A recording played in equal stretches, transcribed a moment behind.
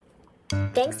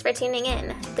Thanks for tuning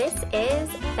in. This is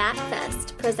Fat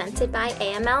Fest, presented by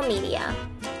AML Media.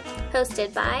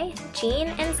 Hosted by Gene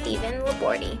and Stephen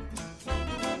Labordi.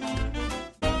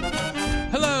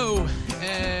 Hello,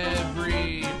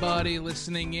 everybody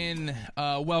listening in.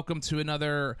 Welcome to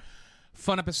another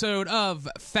fun episode of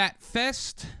Fat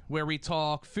Fest, where we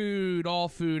talk food, all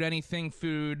food, anything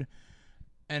food,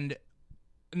 and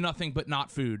nothing but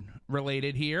not food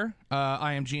related here.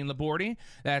 I am Gene Labordi.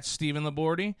 That's Stephen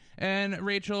Labordi. And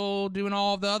Rachel doing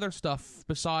all the other stuff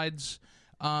besides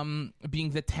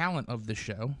being the talent of the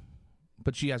show.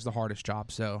 But she has the hardest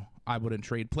job, so I wouldn't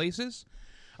trade places.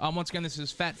 Once again, this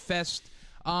is Fat Fest.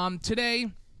 Today,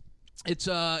 it's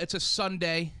a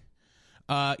Sunday.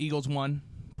 Eagles won.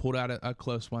 Pulled out a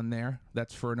close one there.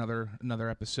 That's for another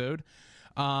episode.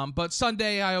 But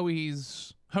Sunday, I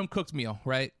always home-cooked meal,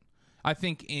 right? I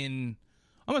think in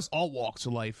almost all walks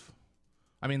of life.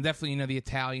 I mean, definitely, the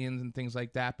Italians and things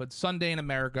like that. But Sunday in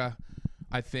America,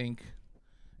 I think,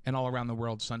 and all around the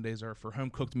world, Sundays are for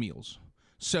home-cooked meals.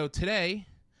 So today,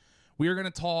 we are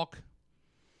going to talk,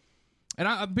 and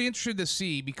I'd be interested to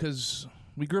see, because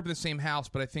we grew up in the same house,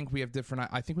 but I think we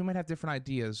might have different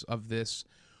ideas of this.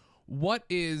 What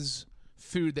is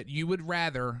food that you would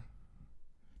rather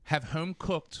have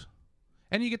home-cooked,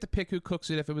 and you get to pick who cooks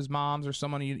it, if it was mom's or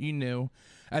someone you knew,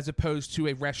 as opposed to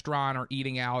a restaurant or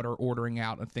eating out or ordering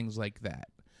out and things like that.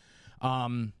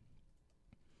 I'll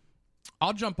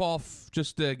jump off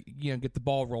just to get the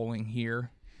ball rolling here.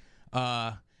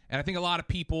 And I think a lot of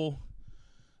people,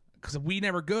 because we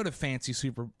never go to fancy,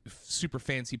 super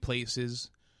fancy places,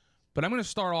 but I'm going to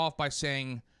start off by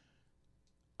saying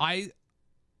I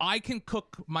can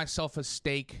cook myself a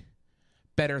steak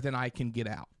better than I can get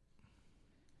out.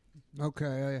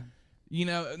 Okay.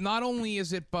 Not only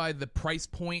is it by the price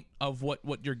point of what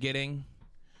you're getting.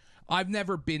 I've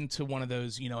never been to one of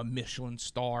those, a Michelin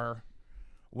star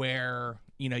where,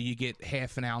 you get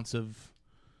half an ounce of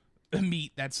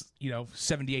meat that's,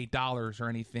 $78 or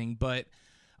anything. But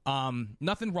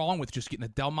nothing wrong with just getting a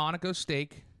Delmonico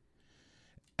steak.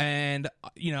 And,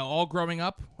 all growing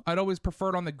up, I'd always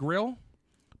preferred on the grill.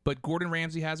 But Gordon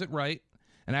Ramsay has it right.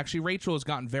 And actually, Rachel has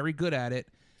gotten very good at it.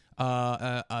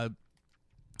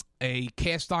 A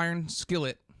cast iron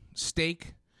skillet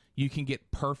steak, you can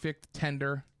get perfect,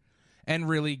 tender, and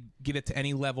really get it to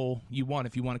any level you want.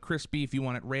 If you want it crispy, if you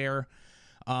want it rare.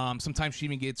 Sometimes she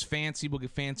even gets fancy. We'll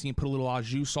get fancy and put a little au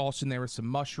jus sauce in there with some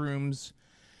mushrooms.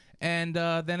 And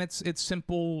then it's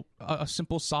simple, a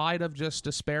simple side of just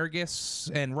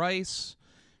asparagus and rice.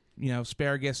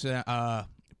 Asparagus,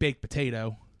 baked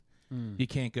potato. You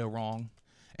can't go wrong.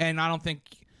 And I don't think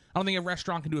a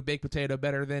restaurant can do a baked potato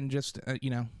better than just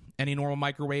any normal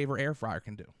microwave or air fryer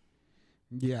can do.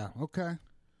 Yeah. Okay.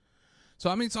 So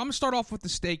I'm gonna start off with the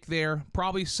steak there.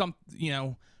 Probably some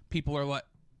people are like.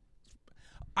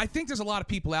 I think there's a lot of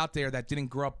people out there that didn't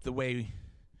grow up the way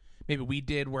maybe we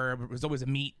did, where it was always a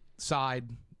meat side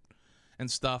and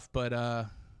stuff. But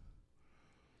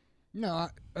no,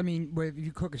 I mean, if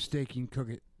you cook a steak, you can cook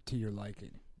it to your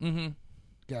liking. Mm-hmm.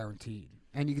 Guaranteed.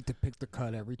 And you get to pick the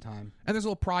cut every time. And there's a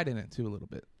little pride in it, too, a little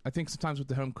bit. I think sometimes with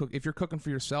the home cook, if you're cooking for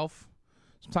yourself,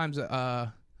 sometimes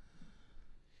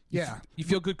you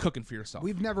feel good cooking for yourself.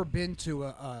 We've never been to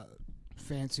a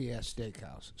fancy-ass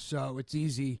steakhouse, so it's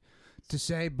easy to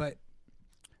say, but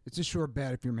it's a sure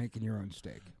bet if you're making your own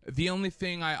steak. The only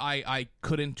thing I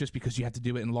couldn't, just because you have to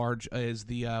do it in large, is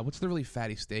the, what's the really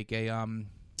fatty steak? A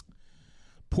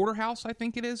porterhouse, I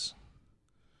think it is.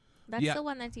 That's the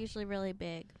one that's usually really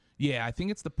big. Yeah, I think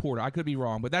it's the porter. I could be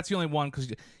wrong, but that's the only one because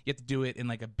you have to do it in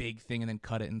like a big thing and then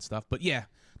cut it and stuff. But yeah,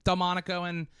 Delmonico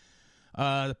and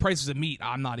the prices of meat,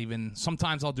 I'm not even.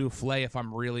 Sometimes I'll do a filet if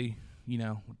I'm really,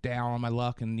 down on my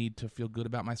luck and need to feel good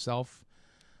about myself.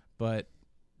 But,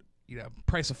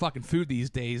 price of fucking food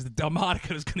these days, the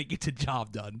Delmonico is going to get the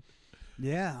job done.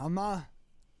 Yeah, I'm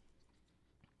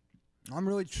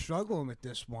really struggling with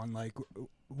this one. Like,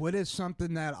 what is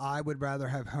something that I would rather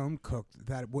have home cooked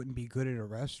that wouldn't be good at a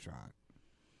restaurant?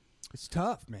 It's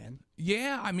tough, man.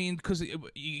 Yeah, I mean, because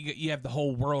you have the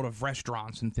whole world of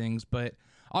restaurants and things, but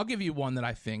I'll give you one that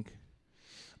I think.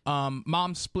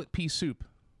 Mom's split pea soup.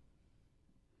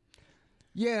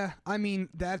 Yeah, I mean,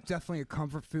 that's definitely a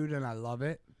comfort food, and I love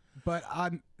it. But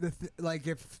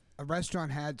if a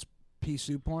restaurant had pea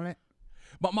soup on it,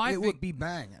 would be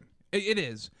banging. It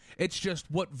is. It's just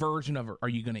what version of it are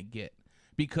you going to get?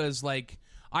 Because,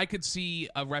 I could see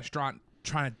a restaurant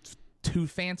trying to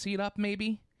fancy it up,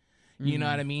 maybe. You know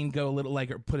what I mean? Go a little,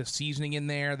 or put a seasoning in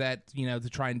there that, to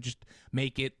try and just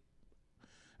make it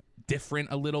different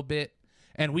a little bit.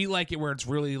 And we like it where it's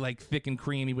really like thick and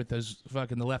creamy with those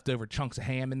fucking the leftover chunks of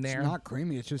ham in there. It's not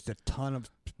creamy. It's just a ton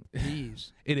of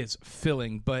peas. It is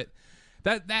filling, but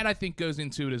that I think goes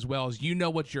into it as well, as you know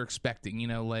what you're expecting, you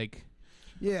know, like.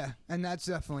 Yeah, and that's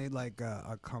definitely like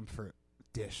a comfort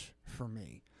dish for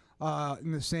me.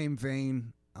 In the same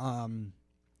vein,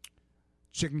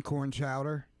 chicken corn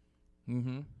chowder.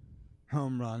 Mm-hmm.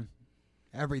 Home run.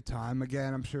 Every time.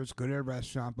 Again, I'm sure it's good at a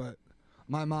restaurant, but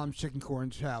my mom's chicken corn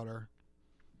chowder,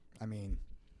 I mean,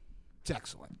 it's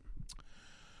excellent.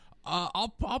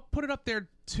 I'll put it up there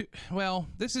too. Well,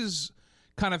 this is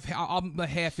kind of I'm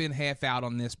half in, half out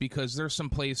on this because there's some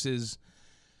places.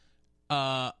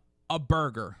 A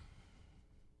burger.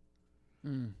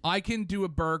 I can do a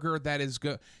burger that is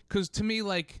good because to me,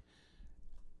 like,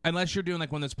 unless you're doing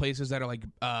like one of those places that are like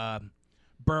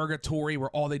burgatory where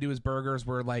all they do is burgers,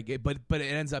 where like, but it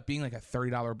ends up being like a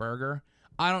 $30 burger.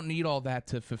 I don't need all that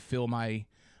to fulfill my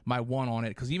want on it,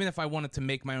 because even if I wanted to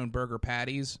make my own burger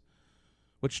patties,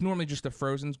 which normally just the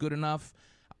frozen's good enough,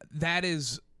 that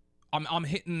is, I'm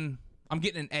getting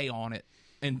an A on it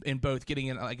in both getting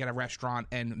it like at a restaurant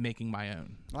and making my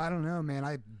own. I don't know, man.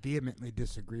 I vehemently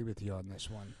disagree with you on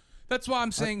this one. That's why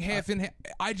I'm saying half and half.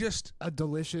 I just a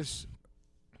delicious,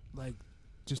 like,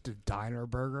 just a diner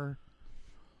burger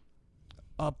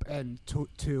up and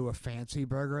to a fancy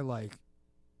burger, like.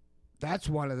 That's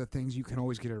one of the things you can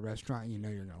always get at a restaurant, and you know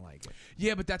you're going to like it.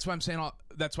 Yeah, but that's why I'm saying,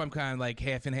 that's why I'm kind of like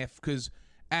half and half, because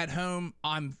at home,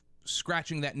 I'm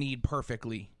scratching that need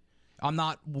perfectly. I'm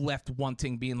not left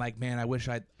wanting, being like, man, I wish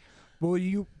I'd... Will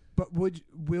you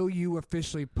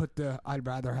officially put the I'd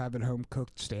rather have it home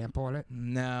cooked stamp on it?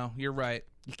 No, you're right.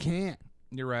 You can't.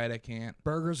 You're right, I can't.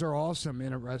 Burgers are awesome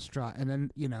in a restaurant, and then,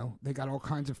 you know, they got all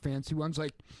kinds of fancy ones,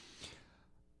 like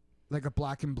a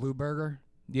black and blue burger.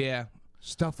 Yeah.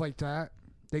 Stuff like that.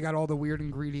 They got all the weird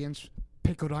ingredients,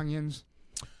 pickled onions.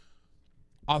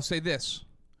 I'll say this.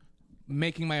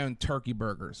 Making my own turkey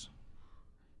burgers,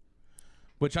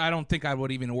 which I don't think I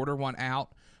would even order one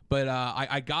out, but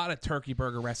I got a turkey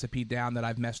burger recipe down that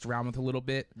I've messed around with a little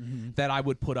bit that I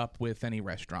would put up with any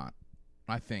restaurant,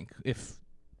 I think, if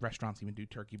restaurants even do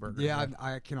turkey burgers. Yeah,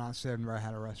 I can honestly say I've never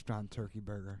had a restaurant turkey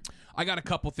burger. I got a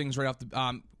couple things right off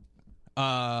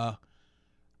the...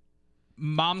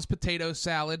 Mom's potato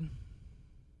salad,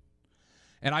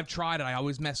 and I've tried it. I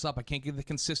always mess up. I can't get the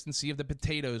consistency of the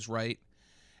potatoes right,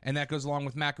 and that goes along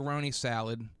with macaroni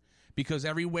salad, because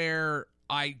everywhere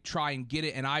I try and get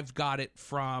it, and I've got it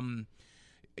from,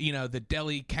 you know, the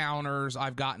deli counters,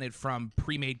 I've gotten it from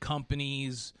pre-made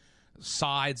companies,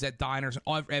 sides at diners,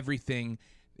 everything.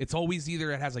 It's always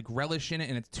either it has like relish in it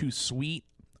and it's too sweet.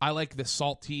 I like the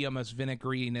salty, almost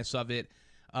vinegaryness of it.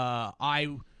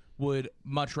 I would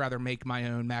much rather make my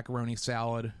own macaroni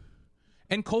salad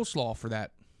and coleslaw for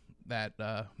that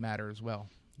matter as well.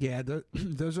 Yeah,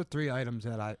 those are three items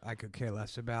that I could care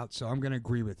less about, so I'm going to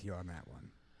agree with you on that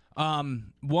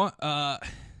one.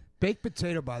 Baked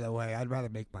potato, by the way, I'd rather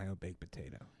make my own baked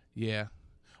potato. Yeah.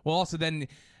 Well, also then...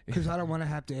 Because I don't want to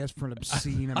have to ask for an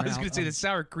obscene amount. I was going to say the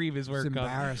sour cream is where it's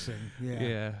embarrassing.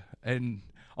 Yeah. And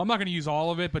I'm not going to use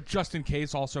all of it, but just in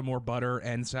case, also more butter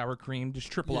and sour cream.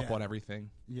 Just triple up on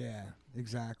everything. Yeah,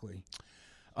 exactly.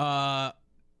 There's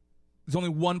only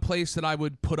one place that I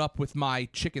would put up with my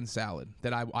chicken salad,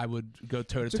 that I would go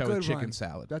toe-to-toe with chicken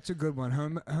salad. That's a good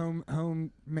one.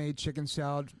 Homemade chicken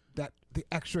salad, that the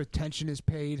extra attention is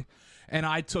paid. And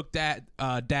I took that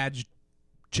Dad's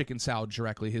chicken salad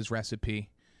directly, his recipe,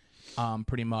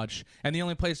 pretty much. And the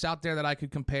only place out there that I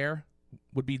could compare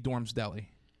would be Dorm's Deli.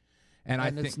 And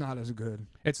I think it's not as good.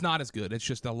 It's not as good. It's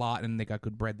just a lot, and they got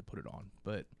good bread to put it on.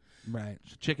 But right,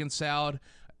 chicken salad,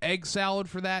 egg salad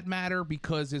for that matter,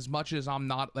 because as much as I'm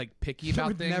not like picky about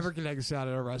things, I would never get egg salad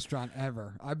at a restaurant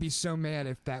ever. I'd be so mad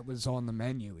if that was on the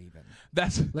menu. Even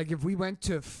that's like if we went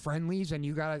to Friendly's and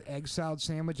you got an egg salad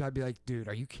sandwich, I'd be like, dude,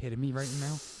 are you kidding me right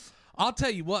now? I'll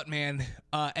tell you what, man.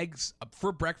 Eggs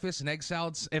for breakfast and egg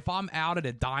salads. If I'm out at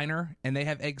a diner and they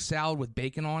have egg salad with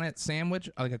bacon on it,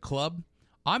 sandwich like a club,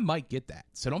 I might get that.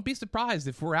 So don't be surprised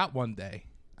if we're out one day.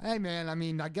 Hey, man, I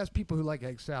mean, I guess people who like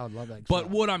egg salad love egg salad.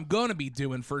 But what I'm going to be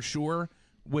doing for sure,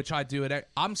 which I do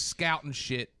I'm scouting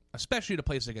shit, especially at a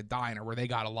place like a diner where they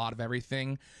got a lot of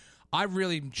everything. I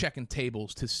really am checking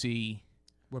tables to see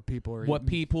what people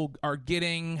are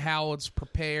getting, how it's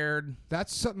prepared.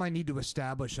 That's something I need to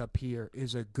establish up here,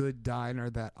 is a good diner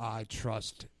that I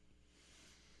trust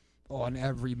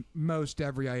on most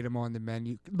every item on the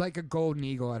menu, like a Golden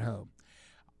Eagle at home.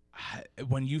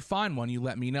 When you find one, you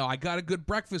let me know. I got a good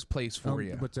breakfast place for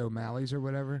you. What's O'Malley's or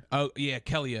whatever? Oh yeah,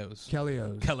 Kelly's.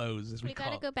 Kelly's. As We call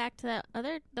gotta it. go back to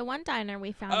the one diner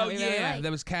we found. Oh that we really yeah, liked.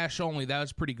 that was cash only. That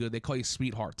was pretty good. They call you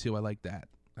Sweetheart too. I like that.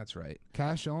 That's right.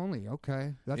 Cash only.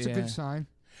 Okay, that's a Yeah. good sign.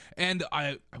 And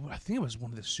I think it was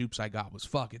one of the soups I got was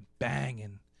fucking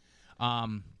banging.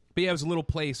 But yeah, it was a little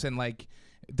place and like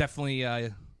definitely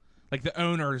like the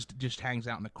owner just hangs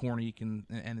out in the corner. You can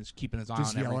and is keeping his eye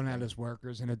Just on yelling everything. at his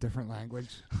workers in a different language.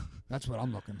 That's what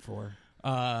I'm looking for.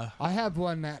 Uh, I have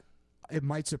one that it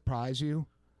might surprise you,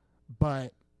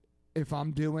 but if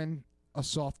I'm doing a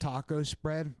soft taco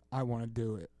spread, I want to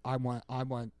do it. I want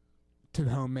to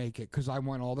home make it because I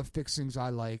want all the fixings I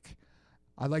like.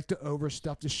 I like to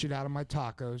overstuff the shit out of my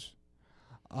tacos.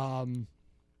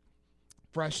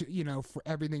 Fresh,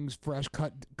 everything's fresh,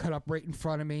 cut up right in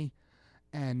front of me,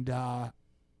 and I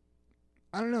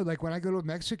don't know. Like when I go to a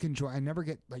Mexican joint, I never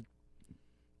get like.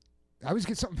 I always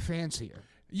get something fancier.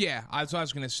 yeah, that's what I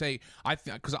was gonna say.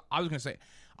 Because I was gonna say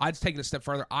I'd take it a step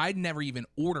further. I'd never even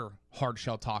order hard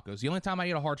shell tacos. The only time I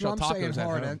eat a hard shell taco saying is at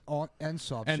hard home. and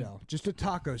soft And- shell, just a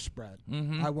taco spread.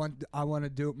 Mhm. I want to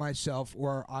do it myself,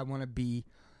 or I want to be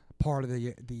part of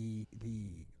the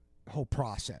whole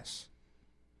process.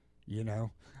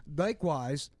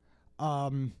 Likewise,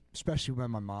 especially when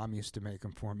my mom used to make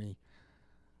them for me.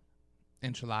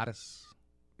 Enchiladas.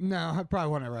 No, I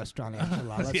probably want a restaurant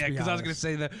enchilada. Yeah, because I was gonna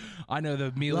say that I know the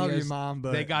Love Emilios. you, Mom,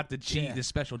 but they got the cheese, yeah. the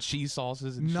special cheese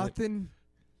sauces and shit. Nothing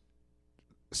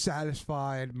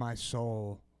satisfied my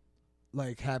soul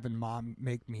like having Mom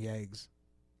make me eggs.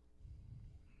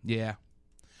 Yeah,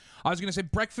 I was gonna say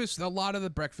breakfast. A lot of the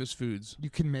breakfast foods.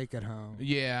 You can make at home.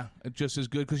 Yeah, just as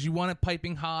good because you want it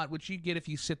piping hot, which you get if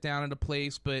you sit down at a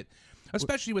place. But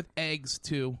especially with eggs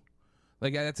too,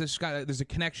 like that's just there's a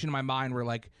connection in my mind where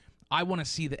like I want to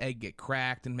see the egg get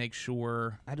cracked and make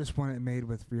sure. I just want it made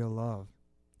with real love.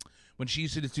 When she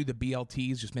used to just do the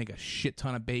BLTs, just make a shit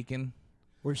ton of bacon.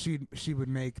 Or she would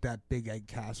make that big egg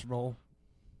casserole,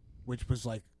 which was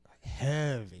like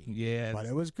heavy. Yeah, But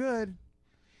it was good.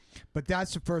 But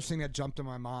that's the first thing that jumped in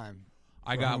my mind.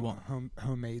 I for got one.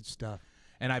 Homemade stuff.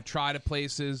 And I've tried at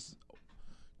places.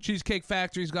 Cheesecake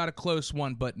Factory's got a close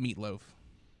one, but Meatloaf.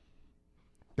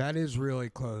 That is really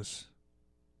close.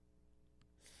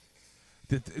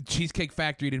 The Cheesecake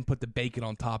Factory didn't put the bacon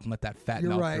on top and let that fat You're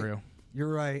melt right. through.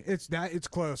 You're right. It's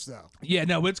close though. Yeah,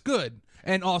 no, it's good,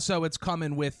 and also it's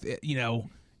coming with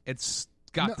it's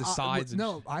got No, the sides.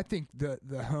 I think the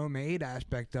homemade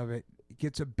aspect of it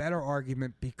gets a better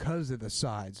argument because of the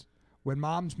sides. When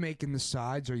Mom's making the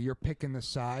sides or you're picking the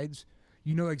sides,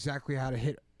 you know exactly how to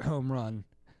hit home run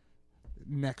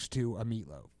next to a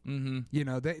meatloaf.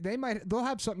 Mm-hmm. They'll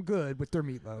have something good with their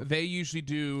meatloaf. They usually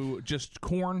do just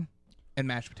corn and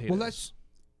mashed potatoes.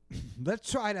 Well, let's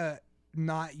try to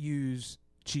not use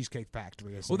Cheesecake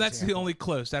Factory as an that's the example. only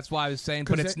close. That's why I was saying,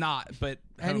 'Cause but it's not. But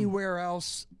Anywhere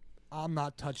else, I'm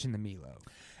not touching the meatloaf.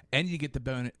 and you get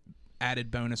the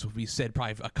added bonus, what we said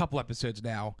probably a couple episodes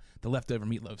now, the leftover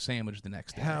meatloaf sandwich the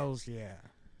next day. Hells yeah.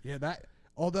 Yeah, that.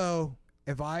 Although,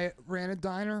 if I ran a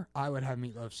diner, I would have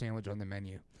meatloaf sandwich on the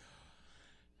menu.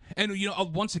 And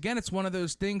once again, it's one of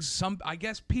those things. I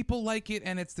guess people like it,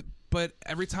 and but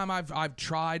every time I've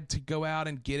tried to go out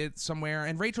and get it somewhere,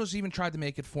 and Rachel's even tried to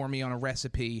make it for me on a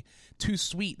recipe. Too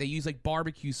sweet. They use like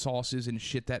barbecue sauces and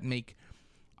shit that make.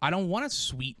 I don't want a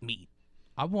sweet meat.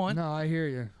 I want I hear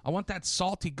you. that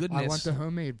salty goodness. I want the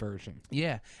homemade version.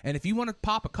 Yeah, and if you want to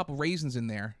pop a couple raisins in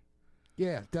there,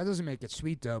 Yeah, that doesn't make it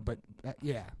sweet though. But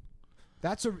yeah,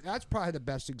 that's probably the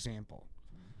best example.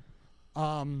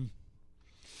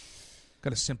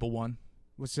 got a simple one: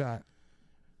 What's that?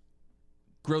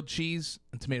 grilled cheese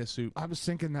and tomato soup. I was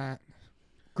thinking that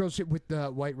grilled soup with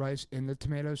the white rice in the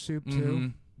tomato soup too.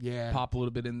 Mhm. Yeah, Pop a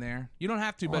little bit in there. You don't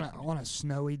have to, but on a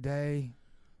snowy day.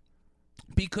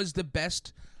 because the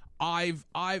best I've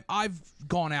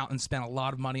gone out and spent a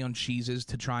lot of money on cheeses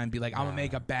to try and be like I'm gonna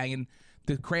make a banging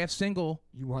the Kraft single,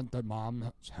 You want the mom's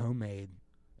homemade.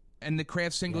 and the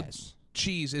Kraft single Yes.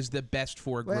 cheese is the best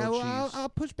for grilled Well, cheese. I'll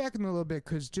push back in a little bit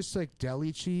because just like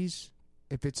deli cheese,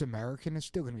 if it's American, it's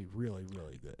still going to be really,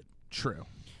 really good. True.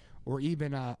 Or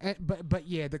even, but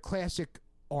yeah, the classic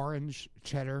orange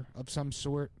cheddar of some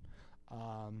sort.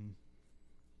 Yeah.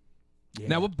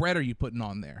 Now, what bread are you putting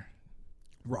on there?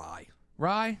 Rye.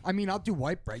 Rye? I mean, I'll do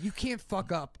white bread. You can't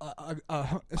fuck up.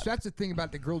 So that's the thing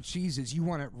about the grilled cheese is you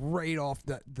want it right off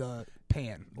the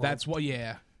pan. That's what.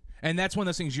 Yeah, and that's one of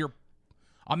those things.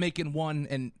 I'm making one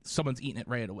and someone's eating it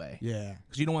right away. Yeah.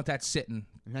 Because you don't want that sitting.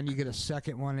 And then you get a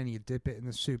second one and you dip it in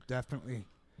the soup, definitely.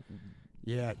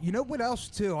 Yeah. You know what else,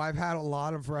 too? I've had a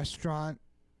lot of restaurant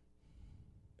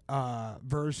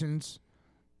versions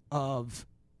of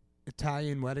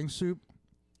Italian wedding soup.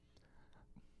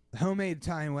 Homemade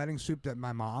Italian wedding soup that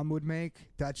my mom would make,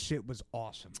 that shit was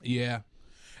awesome. Yeah.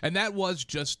 And that was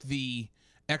just the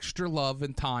extra love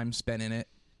and time spent in it.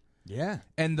 Yeah.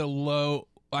 And the low,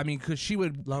 I mean, because she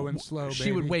would Low and slow,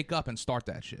 she would baby. wake up and start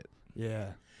that shit.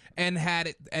 Yeah. And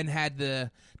had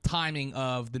the timing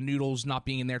of the noodles not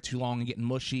being in there too long and getting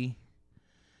mushy.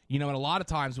 You know, and a lot of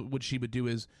times what she would do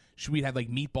is we'd have like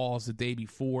meatballs the day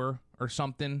before or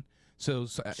something. So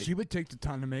She would take the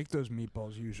time to make those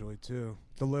meatballs usually too.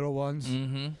 The little ones,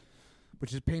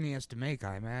 which is a pain in the ass to make,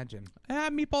 I imagine.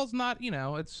 meatballs not, you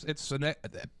know, it's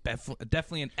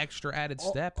definitely an extra added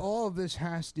step. All of this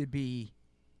has to be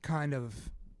kind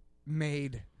of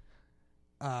made,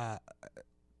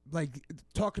 like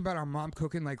talking about our mom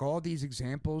cooking, like all these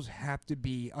examples have to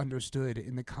be understood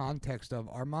in the context of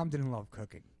our mom didn't love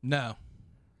cooking. No.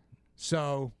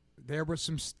 So there were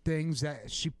some things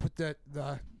that she put the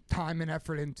time and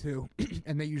effort into,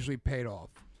 and they usually paid off.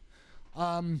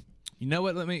 You know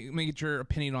what? Let me get your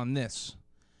opinion on this.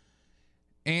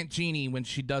 Aunt Jeannie, when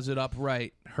she does it up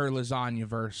right, her lasagna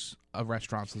versus a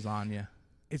restaurant's lasagna.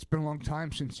 It's been a long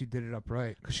time since she did it up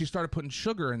right. Because she started putting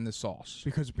sugar in the sauce.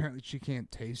 Because apparently she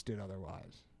can't taste it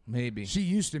otherwise. Maybe. She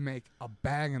used to make a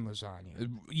banging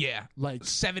lasagna. Yeah. Like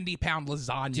 70-pound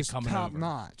lasagna just coming top over.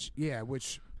 notch. Yeah,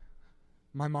 which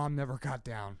my mom never got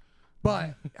down.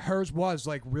 But hers was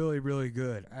like really, really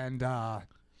good. And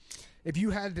if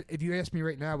you asked me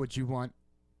right now, would you want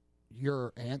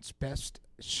your aunt's best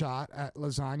shot at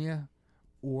lasagna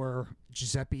or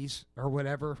Giuseppe's or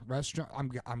whatever restaurant?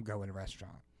 I'm going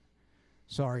restaurant.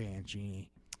 Sorry, Aunt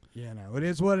Jeannie. You know, it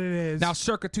is what it is. Now,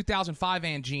 circa 2005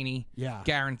 Aunt Jeannie, yeah,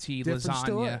 guaranteed different lasagna.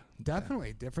 Story.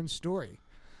 Definitely different story.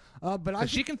 But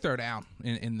she can throw down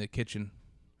in the kitchen.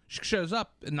 She shows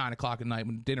up at 9 o'clock at night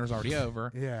when dinner's already over.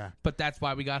 Yeah. But that's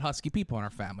why we got husky people in our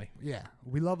family. Yeah,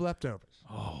 we love leftovers.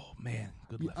 Oh man,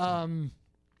 good leftovers.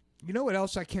 You know what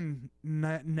else I can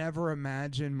never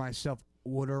imagine myself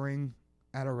ordering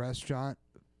at a restaurant,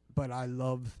 but I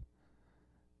love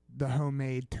the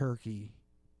homemade turkey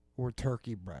or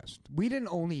turkey breast. We didn't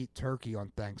only eat turkey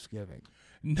on Thanksgiving.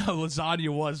 No, lasagna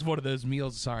was one of those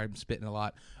meals. Sorry, I'm spitting a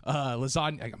lot.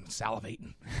 Lasagna, I'm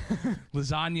salivating.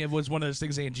 Lasagna was one of those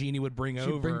things Aunt Jeannie would bring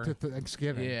over. She'd bring to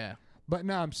Thanksgiving. Yeah. But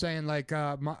no, I'm saying like,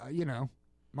 my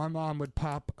mom would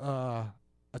pop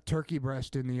a turkey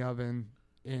breast in the oven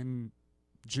in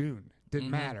June.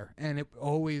 Didn't matter. And it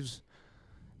always,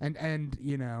 and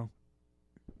you know,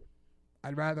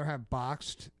 I'd rather have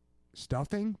boxed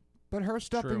stuffing, but her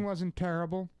stuffing wasn't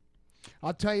terrible.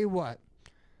 I'll tell you what.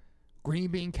 Green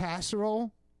bean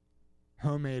casserole,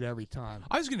 homemade every time.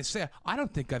 I was going to say, I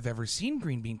don't think I've ever seen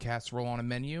green bean casserole on a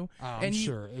menu. I'm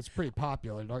sure. It's pretty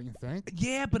popular, don't you think?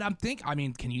 Yeah, but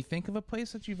can you think of a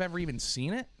place that you've ever even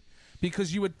seen it?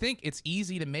 Because you would think it's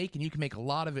easy to make and you can make a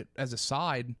lot of it as a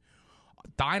side.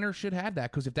 Diner should have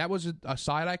that, because if that was a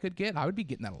side I could get, I would be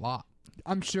getting that a lot.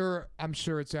 I'm sure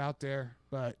it's out there,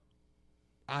 but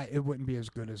it wouldn't be as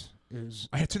good as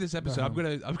after this episode, I'm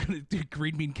gonna do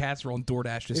green bean casserole on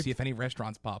DoorDash to see if any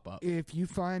restaurants pop up. If you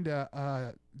find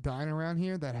a diner around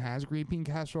here that has green bean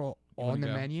casserole on the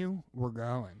menu, we're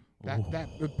going. That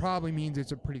it probably means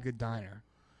it's a pretty good diner.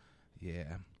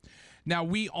 Yeah. Now,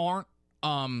 we aren't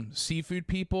seafood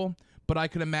people, but I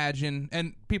could imagine,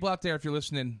 and people out there, if you're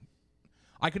listening,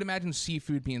 I could imagine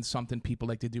seafood being something people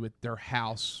like to do at their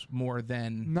house more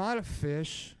than... Not a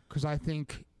fish, because I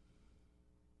think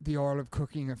the art of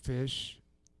cooking a fish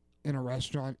in a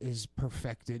restaurant is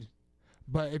perfected.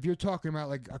 But if you're talking about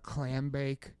like a clam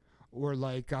bake or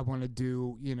like I want to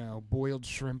do, boiled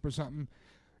shrimp or something,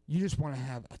 you just want to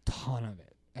have a ton of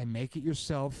it and make it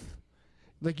yourself.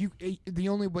 Like the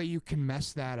only way you can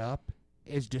mess that up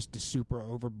is just to super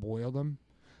overboil them.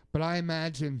 But I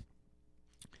imagine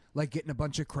like getting a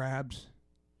bunch of crabs,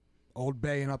 Old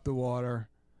Baying up the water,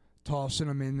 tossing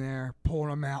them in there, pulling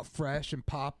them out fresh and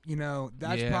pop.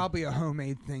 That's probably a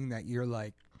homemade thing that you're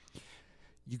like,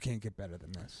 you can't get better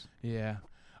than this. Yeah.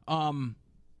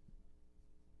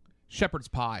 Shepherd's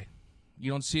pie.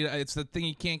 You don't see it. It's the thing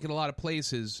you can't get a lot of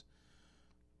places.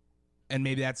 And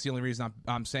maybe that's the only reason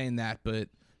I'm saying that, but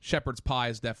shepherd's pie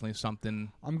is definitely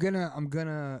something. I'm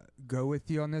gonna go with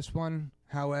you on this one.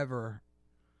 However,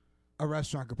 a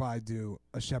restaurant could probably do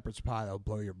a shepherd's pie that'll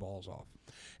blow your balls off.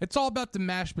 It's all about the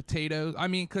mashed potatoes. I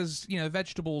mean, because,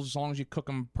 vegetables, as long as you cook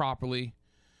them properly,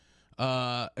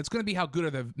 it's going to be how good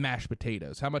are the mashed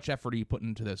potatoes. How much effort are you putting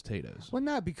into those potatoes? Well,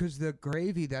 no, because the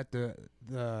gravy that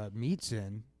the meat's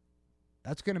in,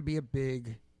 that's going to be a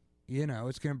big,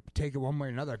 it's going to take it one way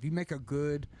or another. If you make a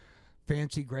good,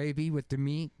 fancy gravy with the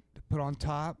meat, put on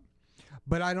top.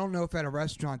 But I don't know if at a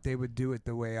restaurant they would do it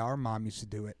the way our mom used to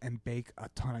do it and bake a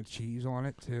ton of cheese on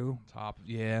it too. Top,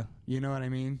 yeah. You know what I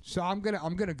mean? So I'm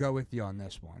gonna go with you on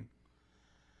this one.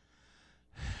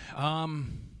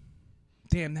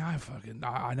 Damn, now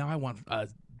I want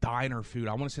diner food.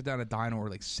 I want to sit down at a diner or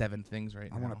like 7 things right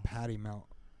now. I want a patty melt.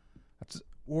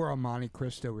 Or a Monte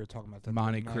Cristo. We were talking about that.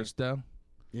 Monte Cristo.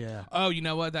 Yeah. Oh, you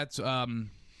know what? That's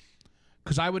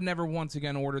because I would never once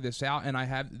again order this out, and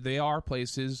they are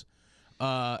places,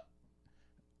 a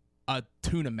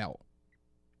tuna melt.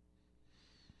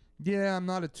 Yeah, I'm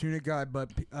not a tuna guy,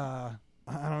 but I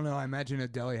don't know. I imagine a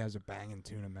deli has a banging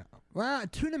tuna melt. Well,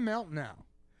 tuna melt now.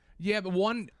 Yeah, but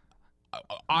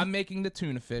I'm making the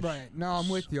tuna fish. Right. No, I'm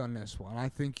with you on this one. I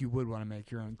think you would want to make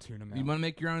your own tuna melt. You want to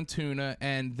make your own tuna,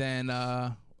 and then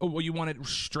you want it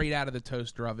straight out of the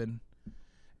toaster oven.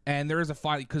 And there is a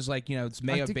fine because, like, you know, it's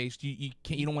mayo based. You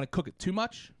don't want to cook it too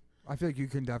much. I feel like you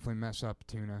can definitely mess up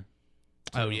tuna.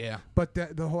 Oh yeah. But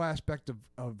the whole aspect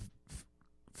of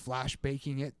flash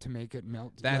baking it to make it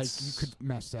melt, like, you could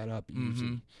mess that up easy.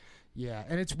 Mm-hmm. Yeah,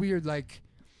 and it's weird. Like,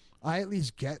 I at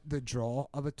least get the draw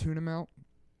of a tuna melt,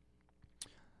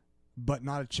 but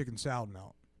not a chicken salad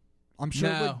melt. I'm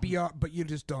sure it would be, but you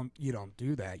just don't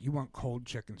do that. You want cold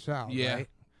chicken salad, right?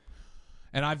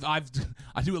 And I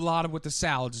do a lot of with the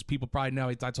salads, as people probably know.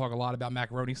 I talk a lot about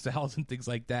macaroni salads and things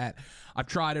like that. I've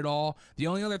tried it all. The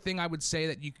only other thing I would say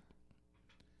that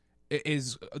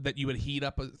you would heat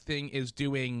up a thing is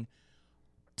doing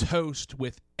toast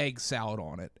with egg salad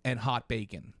on it and hot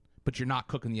bacon, but you're not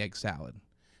cooking the egg salad.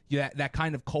 Yeah, that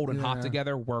kind of cold and hot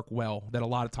together work well. That a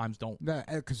lot of times don't.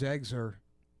 Because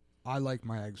I like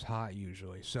my eggs hot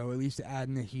usually. So at least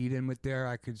adding the heat in with there,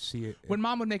 I could see it. When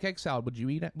Mom would make egg salad, would you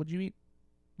eat it? Would you eat?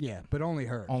 Yeah, but only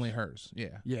hers. Only hers.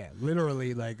 Yeah. Yeah,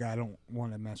 literally. Like, I don't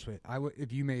want to mess with.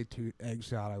 If you made egg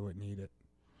salad, I wouldn't eat it.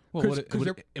 Well,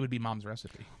 it would be Mom's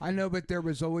recipe. I know, but there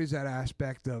was always that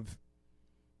aspect of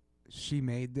she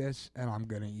made this and I'm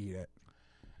gonna eat it.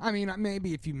 I mean,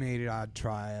 maybe if you made it, I'd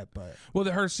try it, but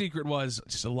her secret was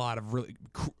just a lot of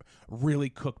really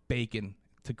cooked bacon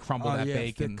to crumble that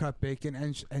bacon. Thick cut bacon,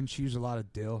 and she used a lot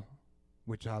of dill,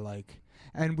 which I like.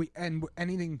 And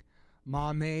anything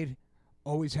Mom made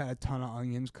always had a ton of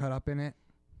onions cut up in it,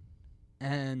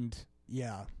 and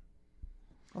yeah.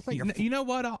 You know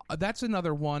what? That's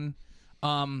another one.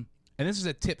 And this is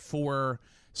a tip for,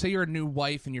 say you're a new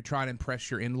wife and you're trying to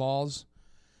impress your in-laws.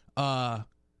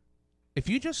 If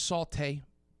you just saute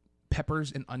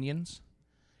peppers and onions,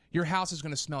 your house is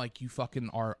going to smell like you fucking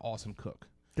are an awesome cook.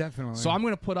 Definitely. So I'm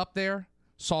going to put up there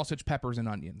sausage, peppers, and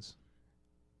onions.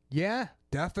 Yeah,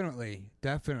 definitely.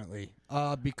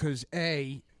 Because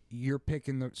you're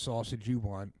picking the sausage you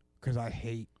want, because I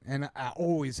hate, and I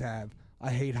always have, I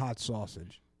hate hot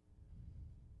sausage.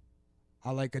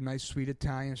 I like a nice sweet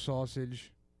Italian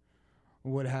sausage,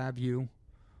 what have you.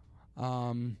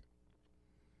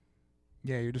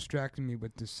 Yeah, you're distracting me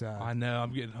with this. I know,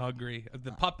 I'm getting hungry.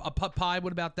 A pot pie,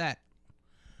 what about that?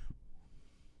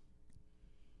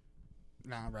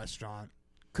 Nah, restaurant.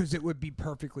 Because it would be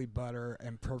perfectly butter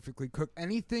and perfectly cooked.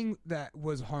 Anything that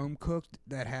was home cooked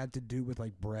that had to do with,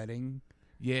 like, breading.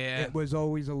 Yeah. It was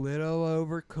always a little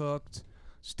overcooked.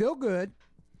 Still good.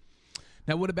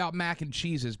 Now, what about mac and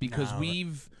cheeses? Because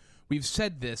we've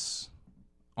said this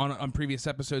on previous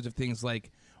episodes of things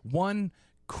like, one,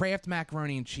 Kraft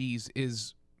macaroni and cheese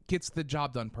gets the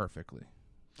job done perfectly.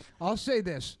 I'll say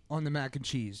this on the mac and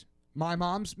cheese. My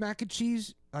mom's mac and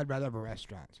cheese, I'd rather have a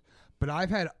restaurant. But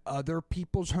I've had other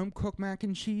people's home-cooked mac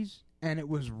and cheese, and it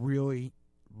was really,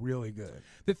 really good.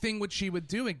 The thing what she would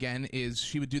do again is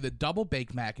she would do the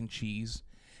double-baked mac and cheese,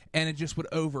 and it just would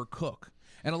overcook.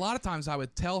 And a lot of times I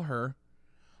would tell her,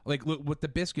 like, look, with the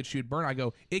biscuits she would burn, I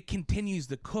go, it continues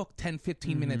to cook 10,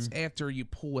 15 minutes after you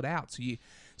pull it out.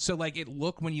 So like,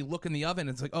 when you look in the oven,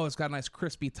 it's like, oh, it's got a nice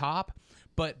crispy top.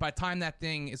 But by the time that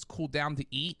thing is cooled down to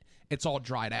eat, it's all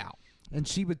dried out. And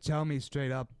she would tell me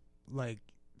straight up, like,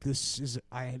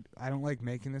 I don't like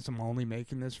making this. I'm only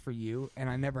making this for you. And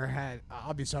I never had,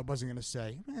 obviously I wasn't going to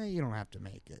say, you don't have to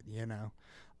make it, you know.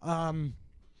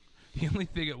 The only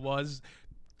thing it was,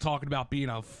 talking about being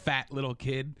a fat little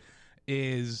kid,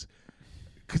 is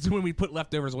because when we put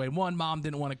leftovers away, one, Mom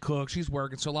didn't want to cook. She's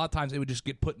working. So a lot of times it would just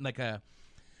get put in like a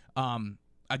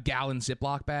gallon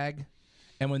Ziploc bag.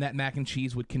 And when that mac and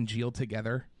cheese would congeal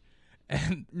together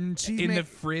and in the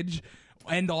fridge,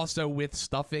 and also with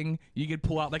stuffing, you could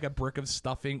pull out like a brick of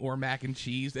stuffing or mac and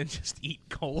cheese and just eat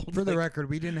cold. For the record,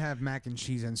 we didn't have mac and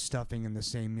cheese and stuffing in the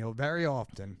same meal very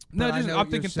often. No, I'm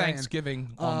thinking Thanksgiving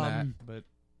on that. But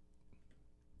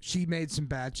she made some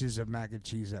batches of mac and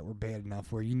cheese that were bad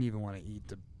enough where you didn't even want to eat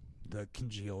the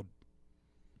congealed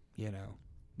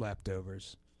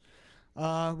leftovers.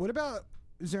 What about?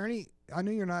 Is there any? I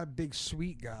know you're not a big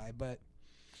sweet guy, but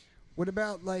what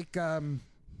about like my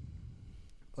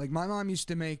mom used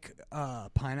to make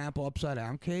pineapple upside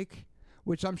down cake,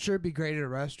 which I'm sure would be great at a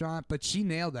restaurant, but she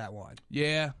nailed that one.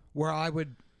 Yeah. Where I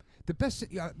would, the best.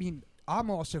 I mean, I'm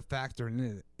also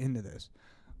factoring into this.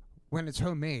 When it's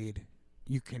homemade,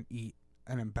 you can eat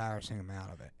an embarrassing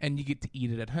amount of it, And you get to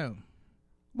eat it at home.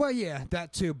 Well, yeah,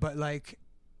 that too. But like,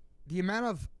 the amount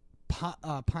of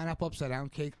pineapple upside down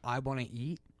cake I want to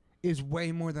eat is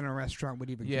way more than a restaurant would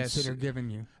even Yes. consider giving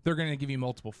you. They're going to give you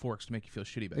multiple forks to make you feel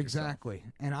shitty about yourself. Exactly.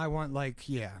 And I want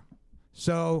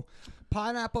So,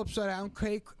 pineapple upside down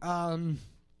cake.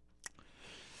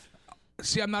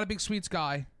 See, I'm not a big sweets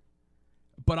guy,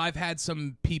 but I've had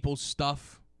some people's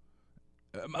stuff.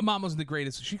 My mom wasn't the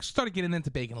greatest. She started getting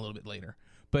into baking a little bit later.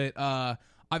 But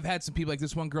I've had some people, like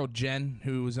this one girl, Jen,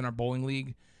 who was in our bowling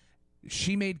league.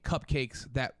 She made cupcakes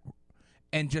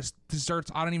and just desserts.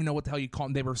 I don't even know what the hell you call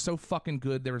them. They were so fucking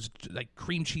good. There was like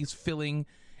cream cheese filling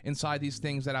inside these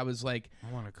things that I was like,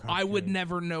 I want a cupcake. I would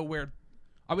never know where.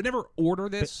 I would never order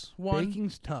this one.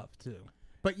 Baking's tough too.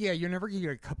 But yeah, you're never gonna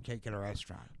get a cupcake at a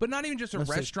restaurant. But not even just a Unless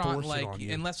they restaurant, force it like, on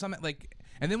you. unless I'm at, like,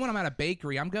 and then when I'm at a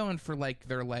bakery, I'm going for, like,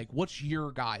 they're like, what's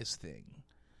your guys' thing?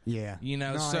 Yeah. You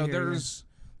know, No, I so hear you. there's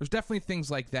definitely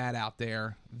things like that out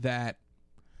there that,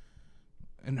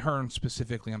 and her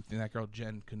specifically, I'm thinking that girl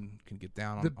Jen can get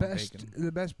down on, the best baking.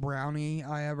 the best brownie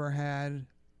I ever had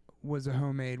was a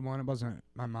homemade one. It wasn't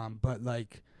my mom, but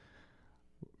like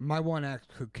my one ex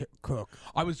could cook.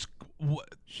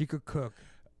 She could cook.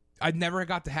 I never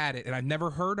got to had it, and I've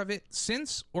never heard of it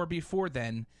since or before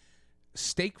then.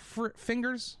 Steak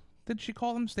fingers? Did she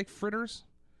call them steak fritters?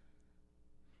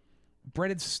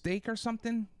 Breaded steak or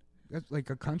something? That's like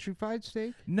a country fried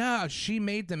steak. No, she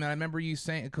made them, and I remember you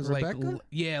saying because like Rebecca?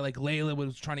 like Layla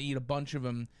was trying to eat a bunch of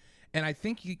them, and I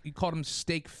think you called them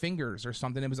steak fingers or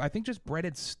something. It was, I think, just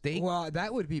breaded steak. Well,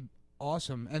 that would be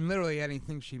awesome, and literally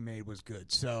anything she made was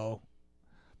good. So,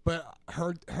 but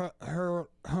her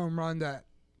home run that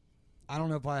I don't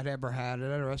know if I had ever had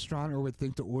it at a restaurant or would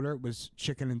think to order it was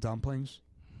chicken and dumplings.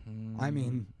 I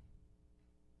mean,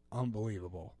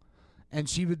 unbelievable. And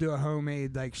she would do a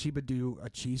homemade, like she would do a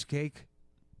cheesecake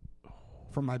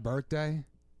for my birthday,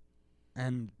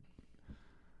 and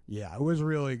yeah, it was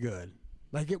really good.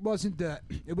 Like it wasn't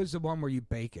it was the one where you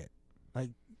bake it.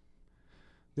 Like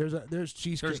there's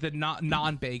cheesecake. There's the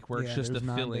non-bake where it's Yeah, just the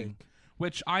there's filling, non-bake.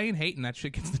 which I ain't hating. That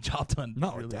shit gets the job done. No,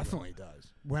 really it well. definitely does.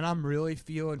 When I'm really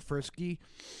feeling frisky,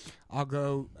 I'll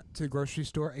go to the grocery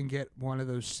store and get one of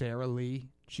those Sara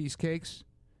Lee cheesecakes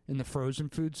in the frozen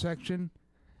food section,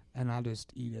 and I'll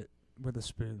just eat it with a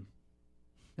spoon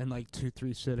in like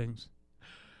 2-3 sittings.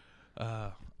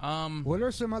 What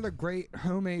are some other great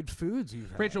homemade foods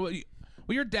you've had? Rachel, well,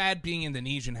 your dad being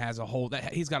Indonesian has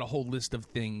he's got a whole list of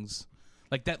things.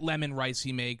 Like that lemon rice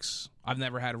he makes. I've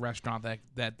never had a restaurant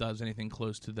that does anything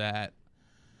close to that.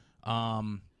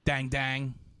 Dang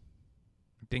dang.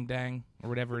 Ding dang, or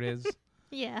whatever it is.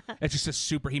 Yeah. It's just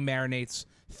he marinates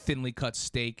thinly cut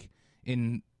steak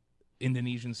in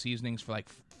Indonesian seasonings for like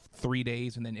 3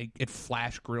 days, and then it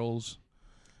flash grills.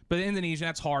 But in Indonesia,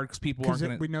 that's hard because people aren't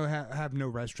going to... we know have no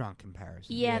restaurant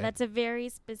comparison. Yeah, that's a very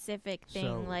specific thing.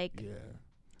 So, like, yeah.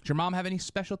 Does your mom have any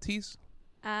specialties?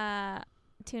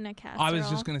 tuna casserole. I was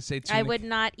just going to say tuna. I would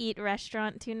not eat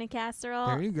restaurant tuna casserole,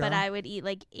 There you go. but I would eat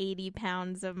like 80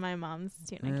 pounds of my mom's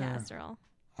tuna Yeah. casserole.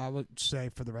 I would say,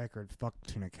 for the record, fuck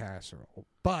tuna casserole.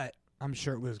 But I'm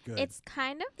sure it was good. It's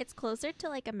closer to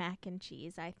like a mac and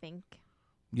cheese, I think.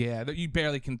 Yeah, you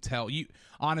barely can tell.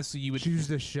 Honestly, you would... Choose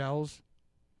the shells.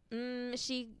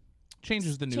 She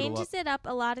Changes the noodle changes up. it up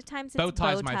a lot of times. It's Bow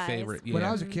tie's bow my ties. favorite. Yeah. When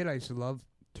I was a kid, I used to love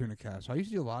tuna casserole. I used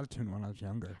to do a lot of tuna when I was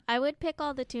younger. I would pick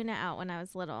all the tuna out when I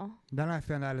was little. Then I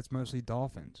found out it's mostly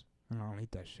dolphins, and I don't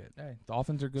eat that shit. Hey,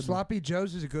 dolphins are good. Sloppy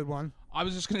Joe's is a good one. I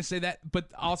was just going to say that, but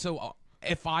also,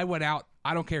 if I went out,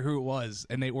 I don't care who it was,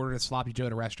 and they ordered a Sloppy Joe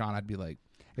at a restaurant, I'd be like...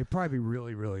 It'd probably be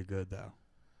really, really good, though.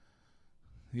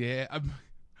 Yeah,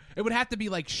 it would have to be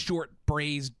like short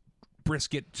braised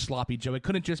brisket Sloppy Joe. It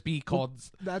couldn't just be called...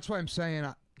 That's why I'm saying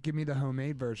give me the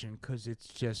homemade version, because it's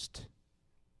just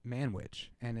manwich,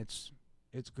 and it's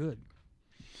good.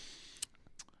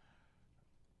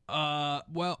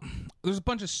 Well, there's a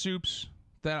bunch of soups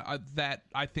that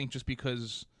I think just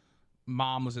because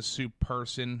Mom was a soup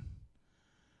person.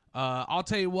 I'll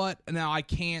tell you what. Now I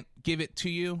can't give it to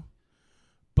you,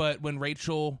 but when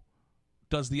Rachel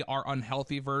does our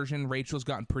unhealthy version, Rachel's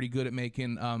gotten pretty good at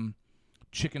making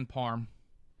chicken parm.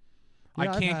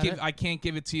 Yeah, I can't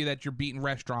give it to you that you're beating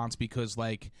restaurants because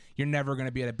like you're never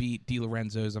gonna be able to beat Di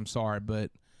Lorenzo's. I'm sorry,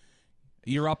 but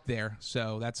You're up there,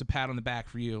 so that's a pat on the back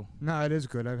for you. No, it is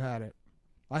good. I've had it.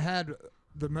 I had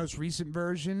the most recent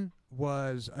version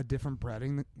was a different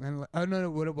breading. And I don't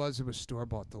know what it was store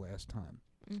bought the last time.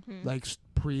 Mm-hmm. Like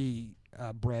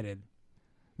breaded.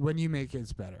 When you make it,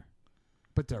 it's better.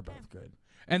 But they're both good.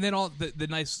 And then all the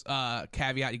nice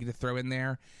caveat you get to throw in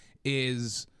there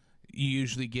is you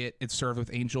usually get it served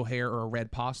with angel hair or a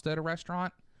red pasta at a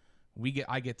restaurant.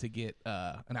 I get to get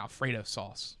an Alfredo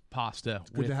sauce pasta.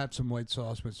 It's good to have some white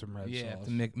sauce with some red sauce. Yeah,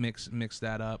 to mix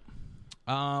that up.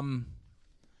 I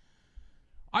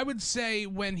would say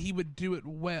when he would do it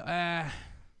well,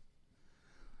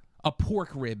 a pork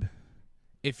rib.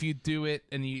 If you do it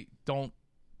and you don't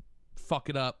fuck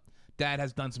it up, Dad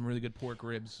has done some really good pork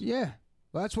ribs. Yeah.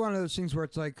 Well, that's one of those things where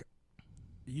it's like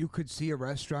you could see a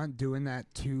restaurant doing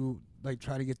that too, like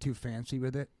try to get too fancy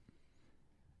with it.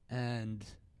 And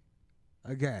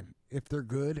again, if they're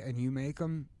good and you make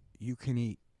them, you can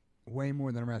eat way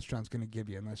more than a restaurant's going to give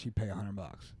you unless you pay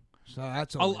 $100. So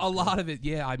that's a lot of it.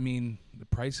 Yeah, I mean, the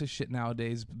price of shit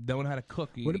nowadays. Don't know how to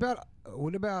cook. What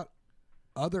about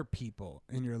other people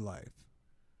in your life?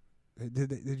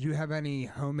 Did you have any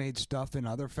homemade stuff in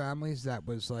other families that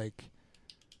was like?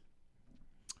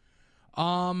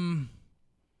 The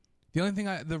only thing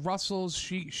the Russells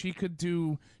she would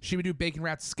do bacon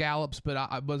wrapped scallops, but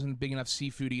I wasn't a big enough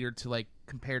seafood eater to like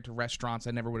compare to restaurants.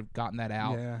 I never would have gotten that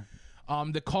out. Yeah.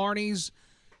 The Carnies,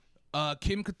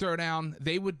 Kim could throw down.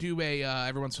 They would do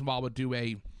every once in a while would do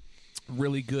a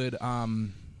really good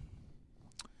not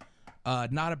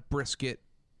a brisket.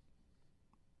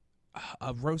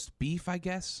 A roast beef, I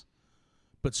guess,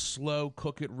 but slow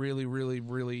cook it really, really,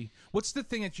 really. What's the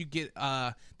thing that you get?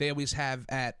 They always have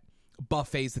at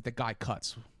buffets that the guy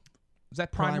cuts. Is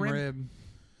that prime rib?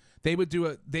 They would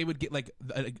do They would get like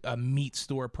a meat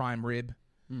store prime rib,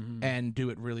 and do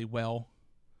it really well.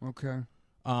 Okay.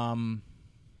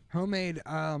 Homemade.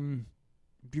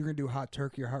 If you're gonna do hot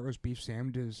turkey or hot roast beef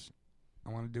sandwiches, I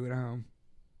want to do it at home.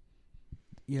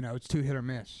 You know, it's too hit or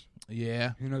miss.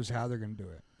 Yeah. Who knows how they're gonna do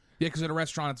it? Yeah, because at a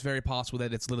restaurant, it's very possible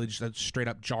that it's literally just a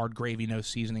straight-up jarred gravy, no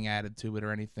seasoning added to it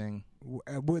or anything.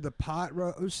 With a pot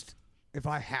roast, if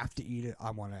I have to eat it, I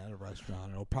want it at a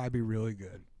restaurant. It'll probably be really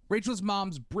good. Rachel's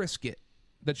mom's brisket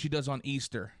that she does on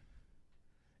Easter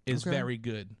is very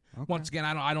good. Okay. Once again,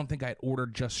 I don't think I'd order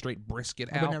just straight brisket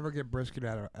I out. would never get brisket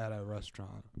at a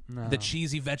restaurant. No. The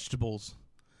cheesy vegetables,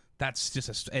 it's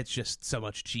just so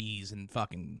much cheese and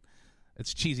fucking...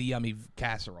 It's cheesy, yummy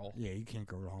casserole. Yeah, you can't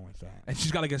go wrong with that. And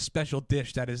she's got like a special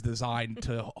dish that is designed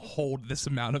to hold this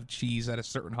amount of cheese at a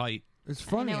certain height. It's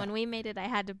funny. I know, when we made it, I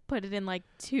had to put it in like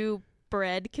 2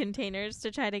 bread containers to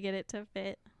try to get it to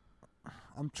fit.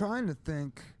 I'm trying to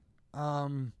think.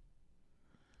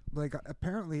 Like,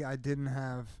 apparently I didn't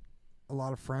have a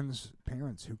lot of friends'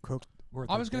 parents who cooked.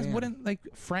 Wouldn't like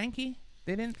Frankie?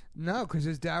 They didn't? No, because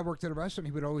his dad worked at a restaurant.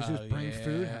 He would always just bring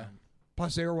food home.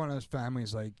 Plus, they were one of those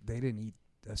families, like, they didn't eat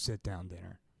a sit-down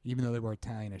dinner, even though they were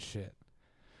Italian as shit.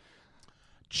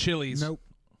 Chili's. Nope.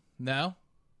 No?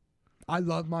 I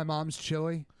love my mom's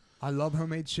chili. I love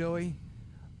homemade chili,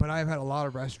 but I've had a lot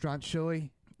of restaurant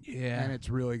chili. Yeah. And it's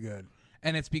really good.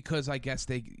 And it's because, I guess,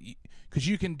 because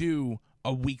you can do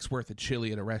a week's worth of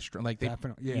chili at a restaurant. Like,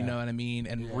 Definitely, yeah. You know what I mean?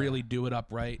 And really do it up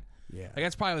right. Yeah. Like,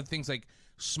 that's probably the things like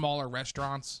smaller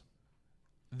restaurants,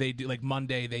 they do, like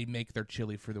Monday, they make their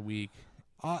chili for the week.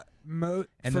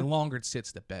 The longer it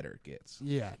sits, the better it gets.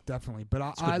 Yeah, definitely.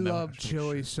 But I love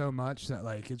chili so much that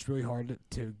like it's really hard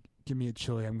to give me a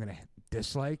chili I'm gonna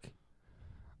dislike.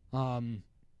 But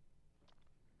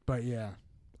yeah,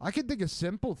 I could think of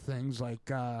simple things like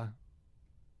hot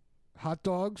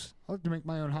dogs. I like to make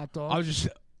my own hot dogs. I was just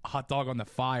hot dog on the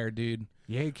fire, dude.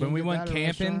 Yeah, when we went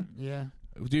camping, yeah,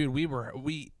 dude,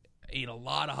 we ate a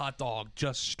lot of hot dog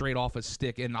just straight off a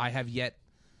stick, and I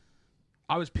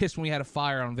was pissed when we had a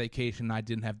fire on vacation and I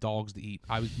didn't have dogs to eat.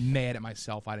 I was mad at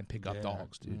myself I didn't pick up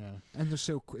dogs, dude. Yeah. And they're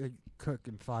so quick, cook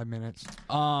in 5 minutes.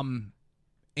 Aunt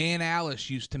Alice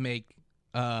used to make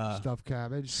stuffed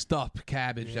cabbage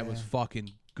that was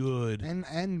fucking good.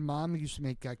 And Mom used to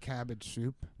make that cabbage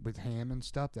soup with ham and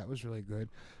stuff. That was really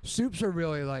good. Soups are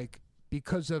really like,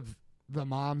 because of the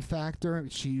mom factor,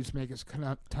 she used to make us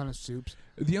a ton of soups.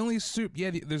 The only soup,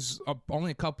 there's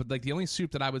only a couple. Like the only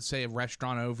soup that I would say a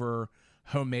restaurant over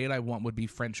homemade I want would be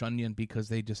French onion, because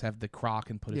they just have the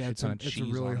crock and put a shit ton of cheese on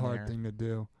it's a really hard there. thing to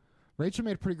do. Rachel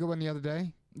made a pretty good one the other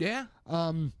day. Yeah.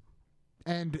 And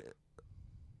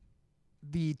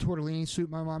the tortellini soup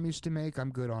my mom used to make,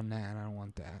 I'm good on that. I don't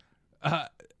want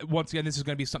that. Once again, this is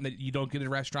going to be something that you don't get at a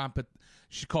restaurant, but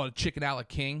she called it chicken a la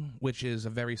king, which is a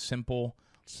very simple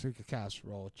It's like a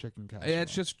casserole, chicken casserole. Yeah,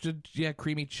 it's just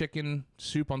creamy chicken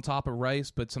soup on top of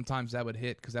rice, but sometimes that would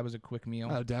hit because that was a quick meal.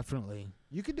 Oh, definitely.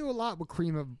 You could do a lot with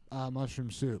cream of mushroom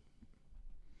soup.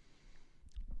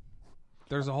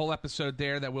 There's a whole episode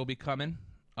there that will be coming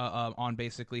on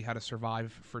basically how to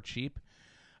survive for cheap.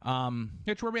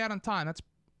 Hitch, where we at on time? That's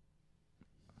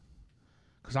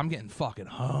because I'm getting fucking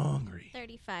hungry.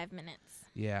 35 minutes.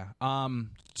 Yeah.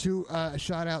 To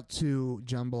shout out to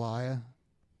jambalaya.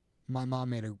 My mom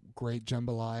made a great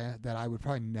jambalaya that I would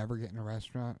probably never get in a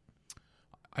restaurant.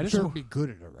 I'm sure it'd be good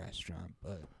at a restaurant,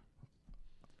 but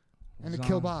and a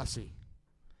kielbasa.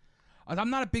 I'm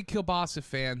not a big kielbasa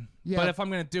fan, but if I'm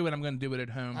going to do it, I'm going to do it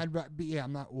at home.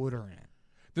 I'm not ordering it.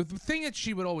 The thing that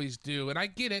she would always do, and I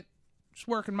get it, she's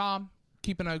working mom,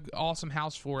 keeping an awesome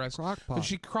house for us. Crock pot. But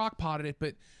she crock potted it,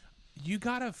 but you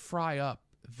got to fry up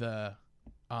the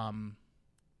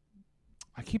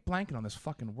I keep blanking on this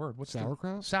fucking word. What's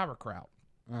sauerkraut? Sauerkraut.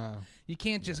 You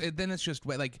can't just then it's just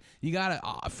wet. Like you gotta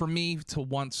for me to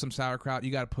want some sauerkraut,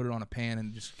 you gotta put it on a pan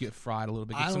and just get fried a little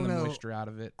bit, get some of the moisture out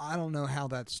of it. I don't know how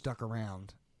that stuck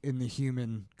around in the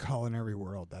human culinary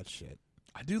world. That shit.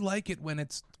 I do like it when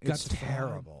it's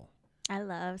terrible. I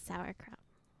love sauerkraut.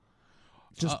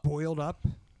 Just boiled up.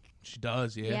 She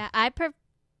does, yeah. Yeah, I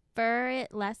prefer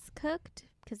it less cooked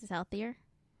because it's healthier.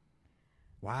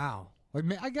 Wow.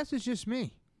 I guess it's just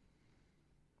me.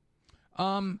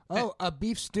 A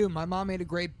beef stew. My mom made a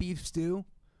great beef stew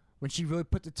when she really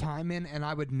put the time in, and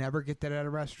I would never get that at a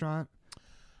restaurant.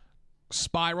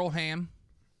 Spiral ham,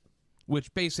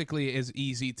 which basically is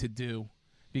easy to do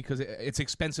because it's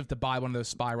expensive to buy one of those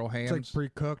spiral hams. It's like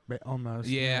pre-cooked, but almost.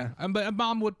 Yeah. But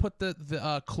mom would put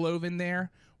the clove in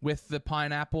there with the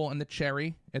pineapple and the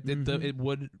cherry. It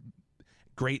would.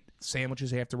 Great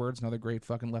sandwiches afterwards. Another great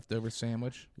fucking leftover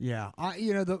sandwich. Yeah,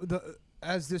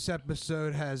 as this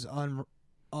episode has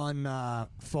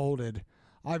unfolded,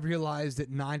 I've realized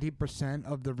that 90%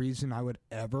 of the reason I would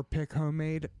ever pick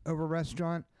homemade over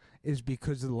restaurant is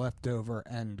because of the leftover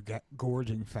and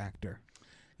gorging factor.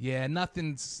 Yeah,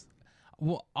 nothing's.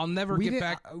 Well, I'll never get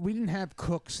back. We didn't have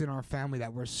cooks in our family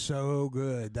that were so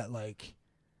good that like.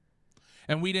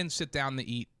 And we didn't sit down to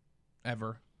eat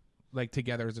ever, like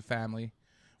together as a family.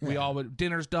 Yeah. We all would.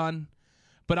 Dinner's done,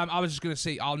 but I was just gonna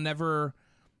say I'll never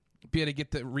be able to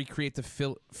get to recreate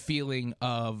the feeling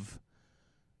of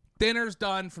dinner's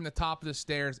done from the top of the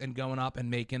stairs and going up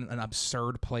and making an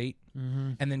absurd plate,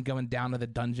 and then going down to the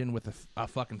dungeon with a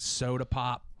fucking soda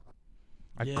pop,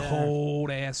 cold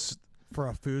ass for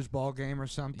a foosball game or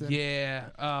something. Yeah.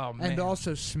 Oh man. And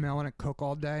also smelling it cook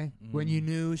all day when you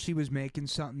knew she was making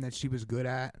something that she was good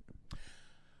at.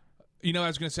 You know, I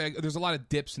was gonna say there's a lot of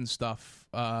dips and stuff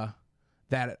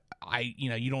that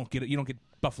you don't get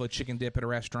buffalo chicken dip at a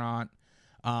restaurant.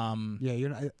 You're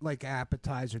not, like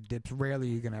appetizer dips. Rarely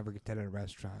you can ever get that at a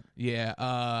restaurant.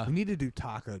 Yeah. We need to do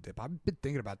taco dip. I've been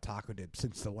thinking about taco dip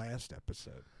since the last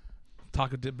episode.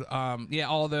 Taco dip.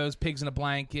 All of those pigs in a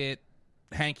blanket,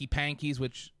 hanky pankies,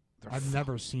 which I've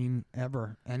never seen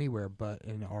ever anywhere but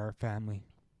in our family.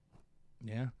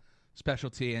 Yeah,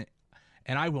 specialty.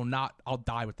 And I will not. I'll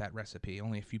die with that recipe.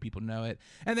 Only a few people know it.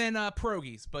 And then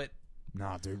pierogies. But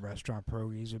nah, dude, restaurant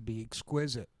pierogies would be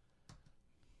exquisite.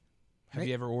 Have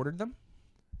you ever ordered them?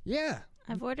 Yeah,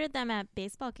 I've ordered them at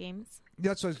baseball games.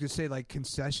 That's what I was gonna say, like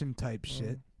concession type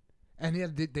shit. And yeah,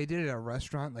 they did it at a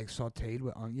restaurant, like sautéed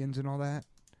with onions and all that.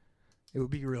 It would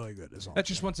be really good as well. That's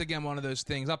just once again one of those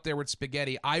things up there with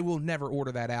spaghetti. I will never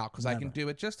order that out because I can do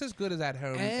it just as good as at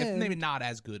home. If maybe not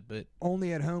as good, but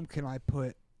only at home can I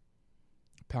put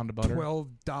pound of butter,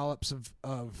 12 dollops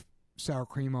of sour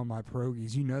cream on my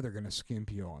pierogies. You know they're gonna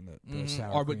skimp you on the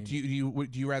sour cream. Do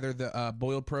you rather the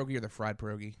boiled pierogi or the fried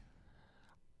pierogi?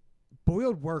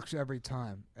 Boiled works every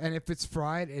time, and if it's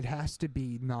fried, it has to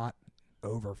be not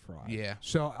over fried. Yeah.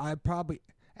 So I probably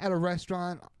at a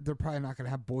restaurant they're probably not gonna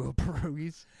have boiled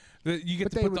pierogies. You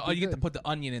get to put the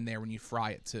onion in there when you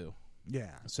fry it too.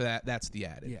 Yeah. So that's the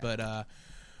added. Yeah. But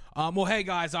well, hey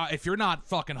guys, if you're not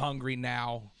fucking hungry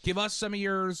now, give us some of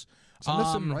yours.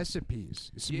 Some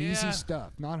recipes, some easy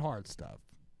stuff, not hard stuff.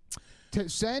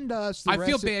 Send us. The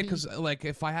feel bad because like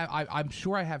if I have, I'm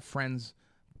sure I have friends,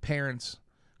 parents,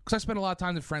 because I spend a lot of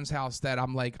time at friends' house that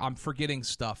I'm forgetting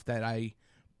stuff that I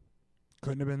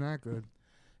couldn't have been that good.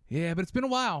 Yeah, but it's been a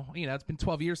while. It's been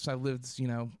 12 years since I lived,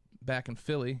 back in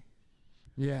Philly.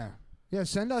 Yeah. Yeah,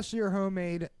 send us your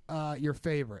homemade, your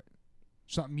favorite.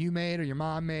 Something you made or your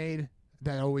mom made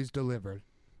that always delivered.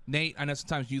 Nate, I know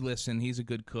sometimes you listen. He's a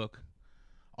good cook.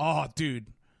 Oh, dude.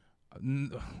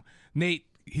 Nate,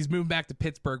 he's moving back to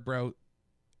Pittsburgh, bro.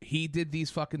 He did these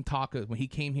fucking tacos when he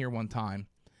came here one time.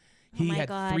 He had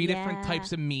 3 different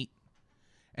types of meat.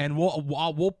 and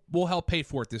we'll help pay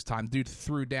for it this time. Dude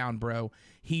threw down, bro.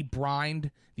 He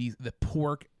brined the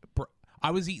pork.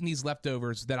 I was eating these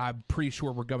leftovers that I'm pretty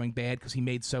sure were going bad because he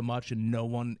made so much and no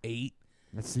one ate.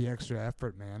 That's the extra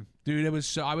effort, man. Dude, it was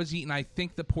so. I was eating. I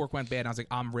think the pork went bad. And I was like,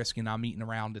 I'm risking. I'm eating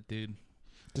around it, dude.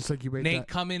 Just like you ate Nate, that.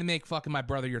 come in and make fucking my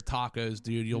brother your tacos,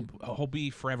 dude. He'll be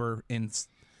forever in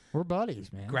We're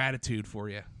buddies, man. gratitude for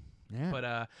you. Yeah.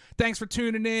 But thanks for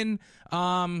tuning in.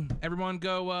 Everyone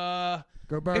go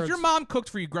Birds. If your mom cooked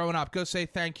for you growing up, go say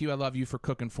thank you. I love you for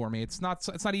cooking for me. It's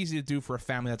not easy to do for a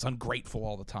family that's ungrateful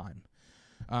all the time.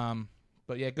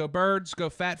 But yeah, go Birds, go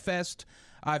Fat Fest.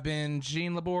 I've been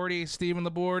Gene Labordi, Stephen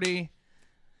Labordi.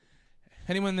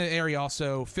 Anyone in the area,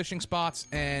 also fishing spots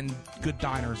and good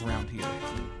diners around here.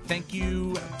 Thank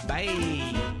you.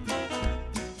 Bye.